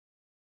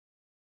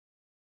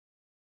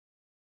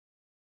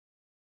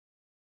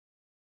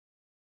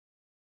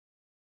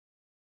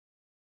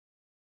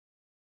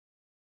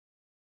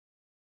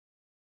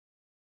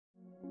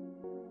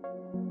Have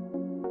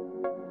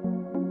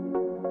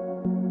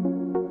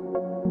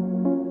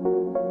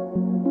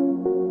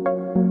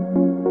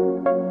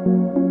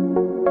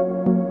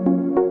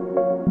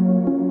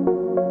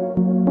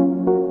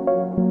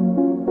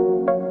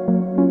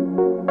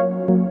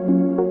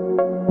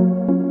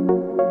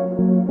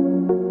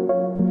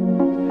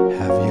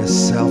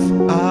yourself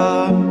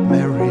a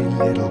merry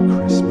little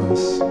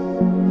Christmas.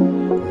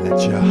 Let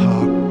your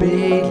heart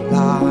be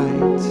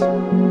light.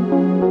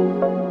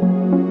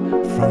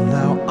 From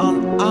now on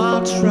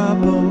our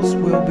troubles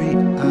will be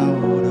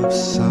out of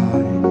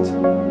sight.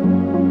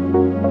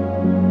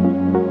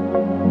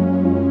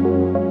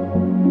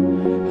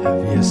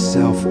 Have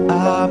yourself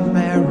a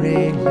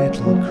merry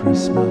little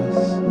Christmas.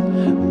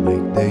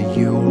 Make the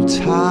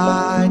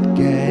Yuletide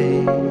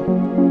gay.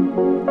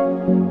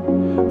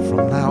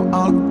 From now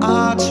on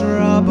our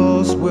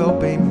troubles will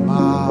be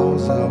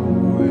miles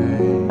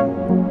away.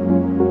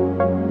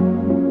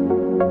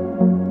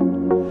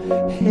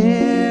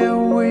 Here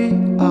we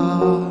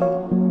are,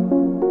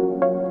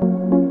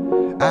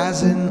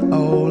 as in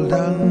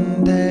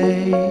olden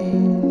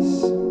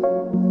days,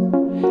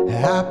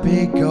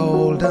 happy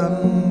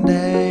golden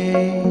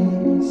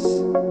days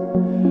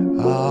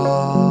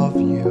of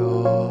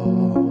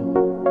yore.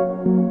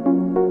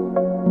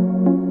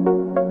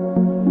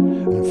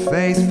 And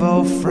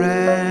faithful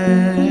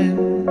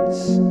friends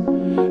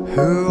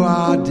who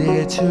are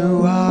dear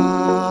to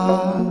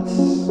us,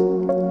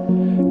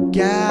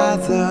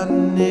 gather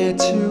near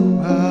to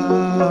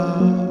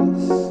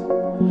us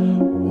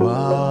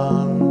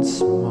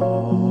once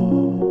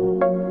more.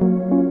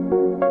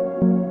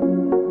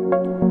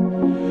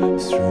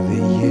 Through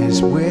the years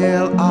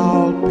we'll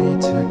all be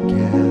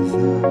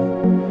together,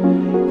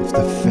 if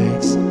the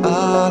fates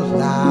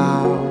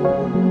allow.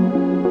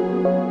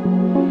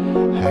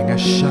 Hang a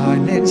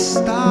shining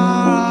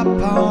star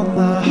upon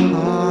the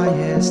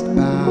highest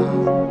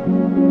bough,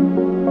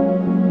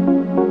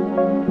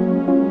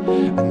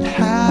 and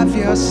have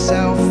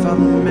yourself a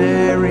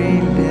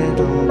merry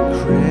little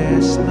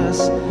Christmas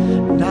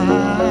now.